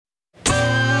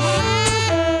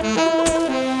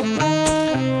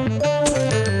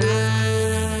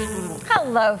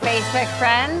Hello, Facebook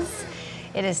friends.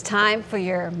 It is time for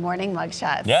your morning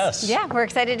mugshots. Yes. Yeah, we're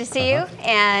excited to see you,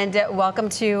 and welcome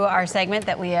to our segment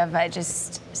that we have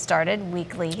just started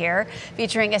weekly here,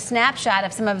 featuring a snapshot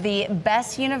of some of the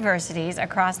best universities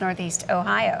across Northeast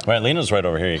Ohio. Right, Lena's right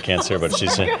over here. You can't see her, but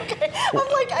she's in. Okay.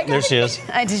 I'm like, I There she is.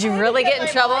 Did you really get in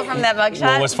trouble from that mugshot?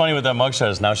 Well, what's funny with that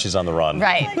mugshot is now she's on the run.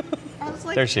 Right. I was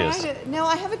like, There she is. No,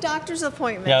 I have a doctor's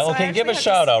appointment. Yeah, so I okay, actually give a have to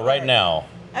shout out split. right now.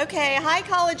 Okay, hi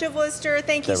College of Wooster.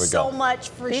 Thank you There we so go. much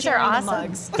for These are sharing awesome. the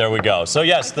mugs. There we go. So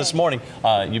yes, this morning,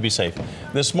 you be safe.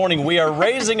 This morning we are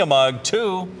raising a mug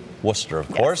to Wooster, of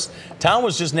course. Town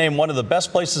was just named one of the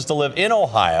best places to live in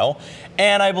Ohio,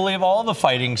 and I believe all the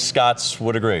Fighting Scots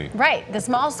would agree. Right. The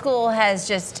small school has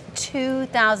just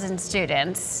 2,000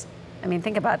 students. I mean,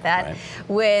 think about that. Right.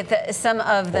 With some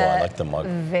of the, I like the mug.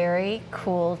 very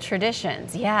cool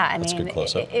traditions. Yeah, I That's a mean, good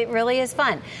close-up. it really is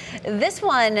fun. This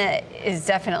one is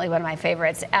definitely one of my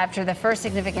favorites. After the first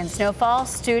significant snowfall,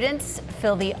 students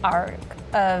fill the arc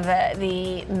of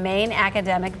the main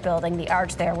academic building, the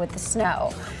arch there with the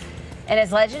snow. And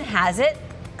as legend has it,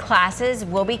 classes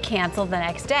will be canceled the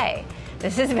next day.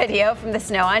 This is video from the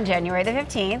snow on January the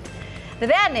 15th. The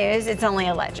bad news, it's only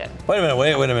a legend. Wait a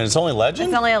minute. It's only legend?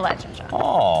 It's only a legend, John.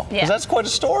 Oh, because Yeah. that's quite a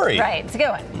story. Right, it's a good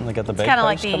one. And they got the It's kind of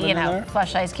like bagpipes the, coming in there?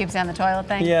 flush ice cubes down the toilet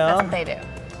thing. Yeah. That's what they do.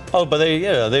 Oh, but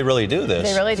they really do this.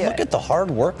 They really do Look it. at the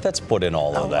hard work that's put in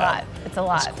all A of that. lot. It's a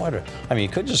lot. It's quite a, I mean, you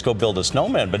could just go build a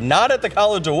snowman, but not at the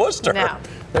College of Wooster. No.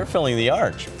 They're filling the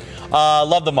arch.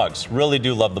 Love the mugs. Really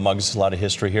do love the mugs. There's a lot of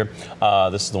history here.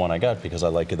 This is the one I got because I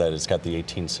like it that it's got the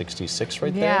 1866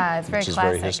 right there. Yeah, it's very which is classic.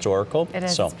 very historical. It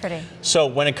is, it's pretty. So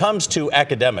when it comes to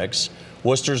academics,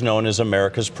 Wooster's known as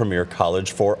America's premier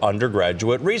college for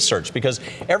undergraduate research because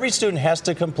every student has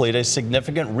to complete a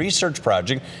significant research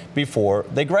project before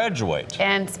they graduate.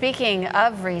 And speaking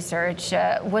of research,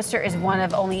 Worcester is one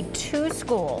of only 2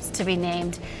 schools to be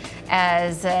named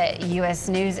as U.S.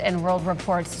 News and World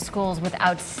Report's schools with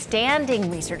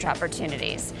outstanding research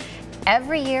opportunities.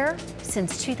 Every year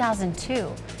since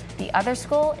 2002, the other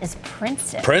school is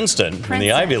Princeton. Princeton in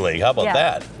the Ivy League. How about Yeah.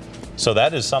 that? So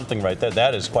that is something right there.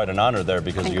 That is quite an honor there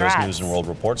because the U.S. Congrats. News and World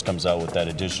Reports comes out with that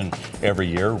edition every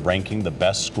year, ranking the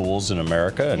best schools in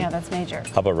America. And Yeah, that's major.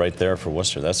 how about right there for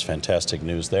Worcester? That's fantastic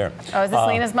news there. Oh, is this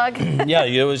Lena's mug? Yeah,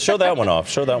 you show that one off.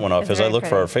 Show that one off It's as I very look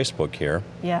for our pretty. Facebook here.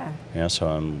 Yeah. Yeah,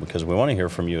 so because we want to hear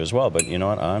from you as well. But you know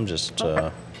what? I'm just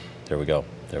there we go.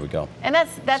 There we go. And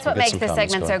that's So what get makes some this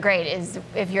comments segment so going. great is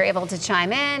if you're able to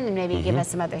chime in and maybe give us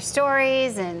some other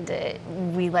stories, and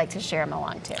we like to share them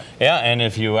along too. Yeah, and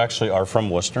if you actually are from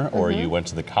Worcester or you went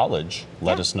to the college,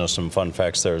 let us know some fun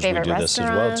facts there as Favorite we do this as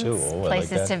well restaurants, too. Oh, I like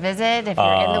places that. to visit if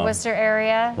you're in the Worcester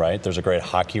area. Right, there's a great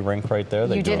hockey rink right there.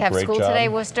 They You do did a have great school job. today,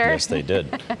 Worcester? Yes, they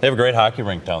did. They have a great hockey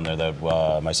rink down there that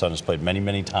my son has played many,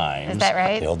 many times. Is that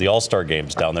right? They hold the All-Star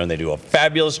games down there, and they do a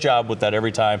fabulous job with that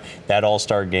every time. That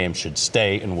All-Star game should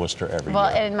stay in Worcester every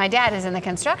Well, year. and my dad is in the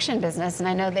construction business, and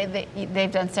I know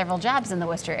they've done several jobs in the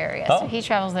Worcester area, so Oh. he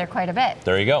travels there quite a bit.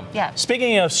 There you go. Yeah.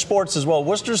 Speaking of sports as well,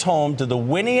 Worcester's home to the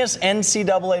winningest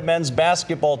NCAA men's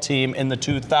basketball team in the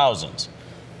 2000s.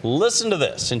 Listen to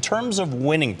this. In terms of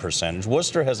winning percentage,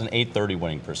 Worcester has an .830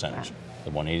 winning percentage. Wow. They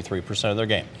won 83% of their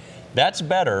game. That's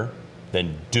better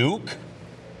than Duke,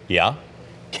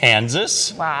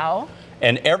 Kansas, Wow.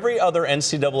 and every other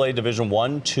NCAA Division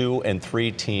I, II, and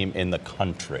III team in the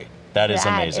country. That is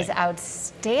amazing. That is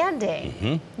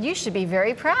outstanding. You should be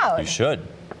very proud. You should.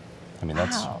 I mean,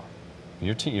 that's Wow.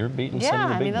 you're beating Yeah, some of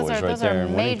the I big mean, boys right those there are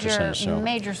in winning major, percentage. So.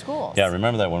 major schools. Yeah,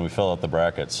 remember that when we fill out the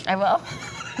brackets. I will.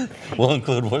 We'll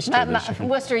include Worcester this year.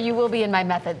 Worcester, you will be in my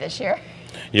method this year.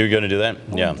 You're going to do that?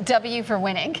 Yeah. W for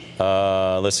winning.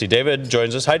 Let's see. David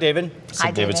joins us. Hi, David. So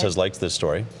Hi, David David. says likes this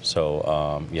story.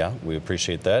 So, yeah, we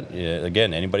appreciate that.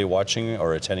 Again, anybody watching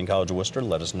or attending College of Wooster,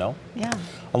 let us know. Yeah.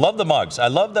 I love the mugs. I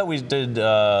love that we did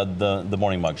the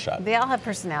morning mug shot. They all have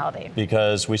personality.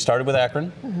 Because we started with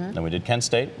Akron, then we did Kent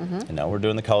State, and now we're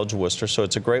doing the College of Worcester. So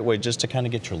it's a great way just to kind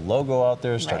of get your logo out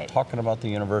there, start Right. talking about the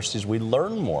universities. We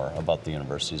learn more about the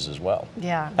universities as well.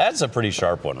 Yeah. That's a pretty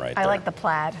sharp one right there. I like the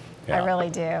plaid. Yeah. I really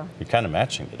do. You're kind of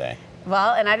matching today.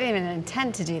 Well, and I didn't even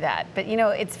intend to do that, but you know,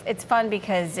 it's fun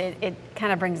because it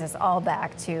kind of brings us all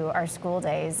back to our school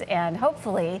days, and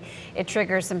hopefully it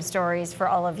triggers some stories for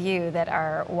all of you that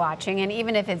are watching. And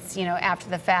even if it's, you know, after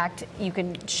the fact, you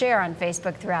can share on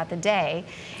Facebook throughout the day,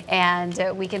 and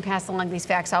we can pass along these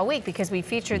facts all week because we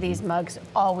feature these mugs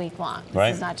all week long. This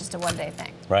Right. is not just a one-day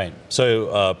thing. Right.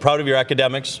 So proud of your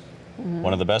academics.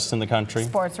 One of the best in the country.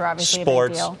 Sports are obviously a big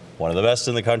Sports, deal. one of the best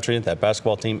in the country. That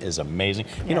basketball team is amazing.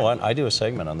 You know what? I do a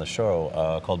segment on the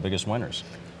show called Biggest Winners.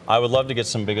 I would love to get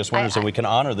some biggest winners, and we can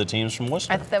honor the teams from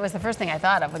Worcester. That was the first thing I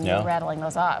thought of when you were rattling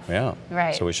those off. Yeah.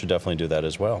 Right. So we should definitely do that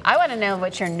as well. I want to know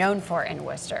what you're known for in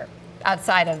Worcester,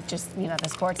 outside of just, the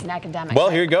sports and academics. Well,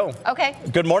 here you go. Okay.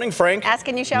 Good morning, Frank.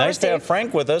 Asking you shall Nice to have receive.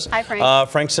 Frank with us. Hi, Frank.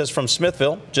 Frank says from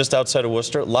Smithville, just outside of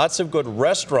Worcester. Lots of good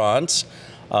restaurants.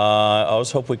 I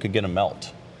always hope we could get a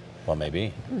melt. Well,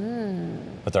 maybe.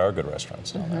 But there are good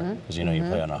restaurants down there. Because, you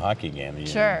play on a hockey game. And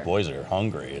Sure. boys are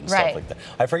hungry and stuff like that.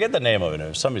 I forget the name of it.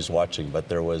 If somebody's watching, but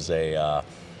there was a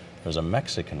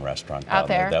Mexican restaurant down Out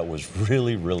there that was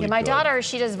really, really my good. daughter,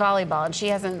 she does volleyball,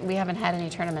 and we haven't had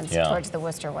any tournaments towards the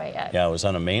Worcester way yet. Yeah, it was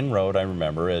on a main road, I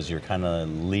remember, as you're kind of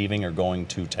leaving or going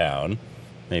to town.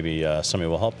 Maybe somebody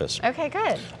will help us. Okay,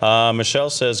 good. Michelle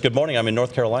says, good morning, I'm in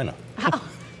North Carolina.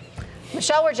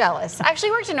 Michelle, we're jealous. I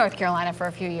actually worked in North Carolina for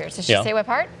a few years. Did she say what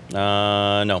part?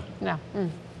 No. No.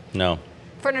 No.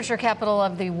 Furniture capital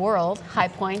of the world, High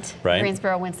Point,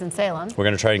 Greensboro, Winston-Salem. We're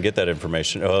going to try and get that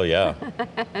information. Oh, yeah.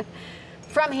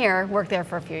 From here, worked there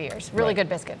for a few years. Really good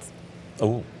biscuits.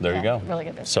 Oh, there you go. Really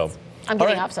good biscuits. So, I'm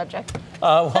getting off subject.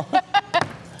 All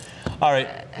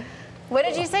right. What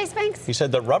did you say, Spanx? You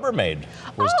said that Rubbermaid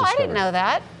was discovered. I didn't know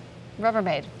that.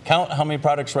 Rubbermaid. Count how many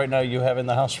products right now you have in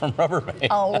the house from Rubbermaid.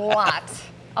 A lot.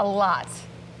 A lot.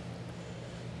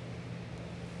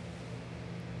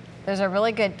 There's a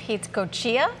really good pizza,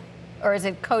 Gochia, or is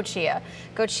it Cochia?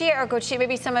 Gochia or Gochia,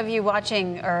 maybe some of you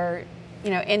watching or,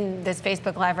 in this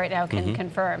Facebook Live right now can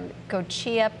confirm.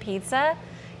 Gochia Pizza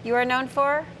you are known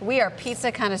for? We are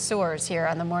pizza connoisseurs here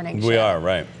on the morning show. We are,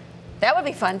 right. That would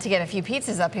be fun to get a few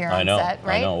pizzas up here on set,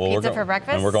 right? I know. Well, pizza for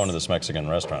breakfast? And we're going to this Mexican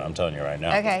restaurant, I'm telling you right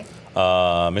now. Okay.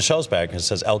 Michelle's back and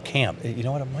says El Camp. You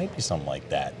know what? It might be something like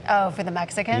that. Oh, for the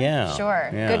Mexican? Yeah. Sure.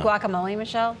 Yeah. Good guacamole,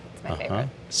 Michelle? It's my favorite.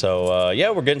 So,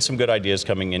 we're getting some good ideas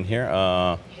coming in here.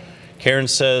 Karen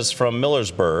says from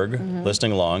Millersburg,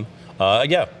 listening along.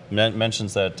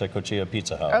 Mentions that Cochia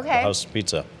Pizza House. Okay. The house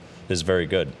pizza is very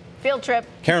good. Field trip.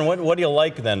 Karen, what do you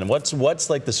like then? What's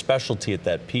like the specialty at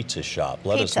that pizza shop?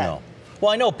 Let us know.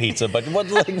 Well, I know pizza, but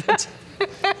what's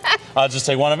I'll just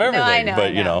take one of everything. No, I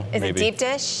know. But Is maybe. it deep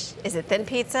dish? Is it thin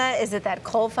pizza? Is it that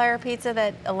coal fire pizza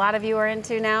that a lot of you are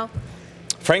into now?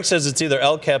 Frank says it's either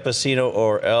El Cappuccino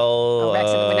or El now we're back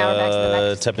to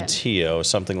the Mexican. Tapatio,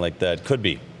 something like that. Could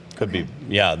be.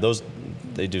 Yeah, those.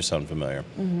 They do sound familiar.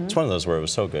 It's one of those where it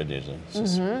was so good.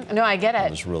 No, I get it.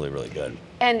 It was really, really good.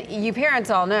 And you parents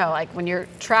all know, like when you're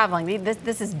traveling,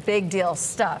 this is big deal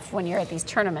stuff when you're at these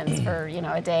tournaments for,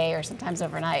 a day or sometimes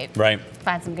overnight. Right.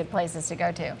 Find some good places to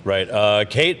go to. Right.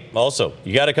 Kate, also,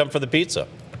 you got to come for the pizza.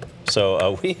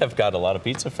 So we have got a lot of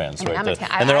pizza fans right there.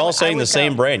 And they're all saying the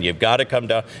same brand. You've got to come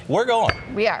down. We're going.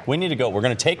 We are. We need to go. We're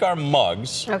going to take our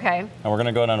mugs. Okay. And we're going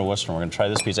to go down to Worcester and we're going to try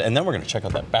this pizza. And then we're going to check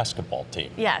out that basketball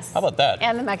team. Yes. How about that?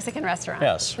 And the Mexican restaurant.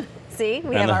 Yes. See,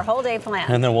 we have our whole day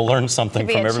planned. And then we'll learn something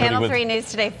from everybody. Channel 3 News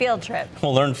Today field trip.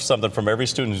 We'll learn something from every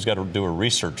student who's got to do a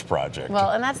research project.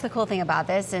 Well, and that's the cool thing about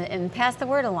this, and pass the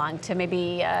word along to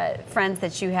maybe friends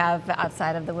that you have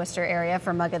outside of the Worcester area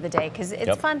for Mug of the Day, because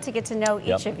it's fun to get to know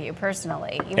each of you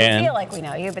personally. We feel like we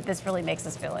know you, but this really makes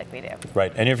us feel like we do.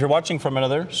 Right, and if you're watching from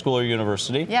another school or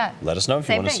university, let us know if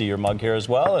you want to see your mug here as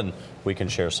well, and we can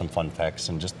share some fun facts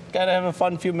and just gotta have a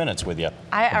fun few minutes with you.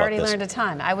 I already learned a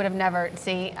ton. I would have never,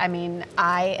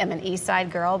 I am an East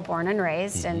Side girl, born and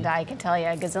raised, and I can tell you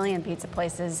a gazillion pizza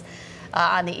places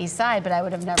on the East Side, but I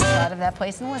would have never thought of that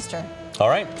place in Worcester. All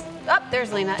right. Oh,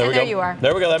 there's Lena, There you are.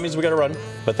 There we go, that means we gotta run.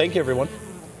 But thank you, everyone.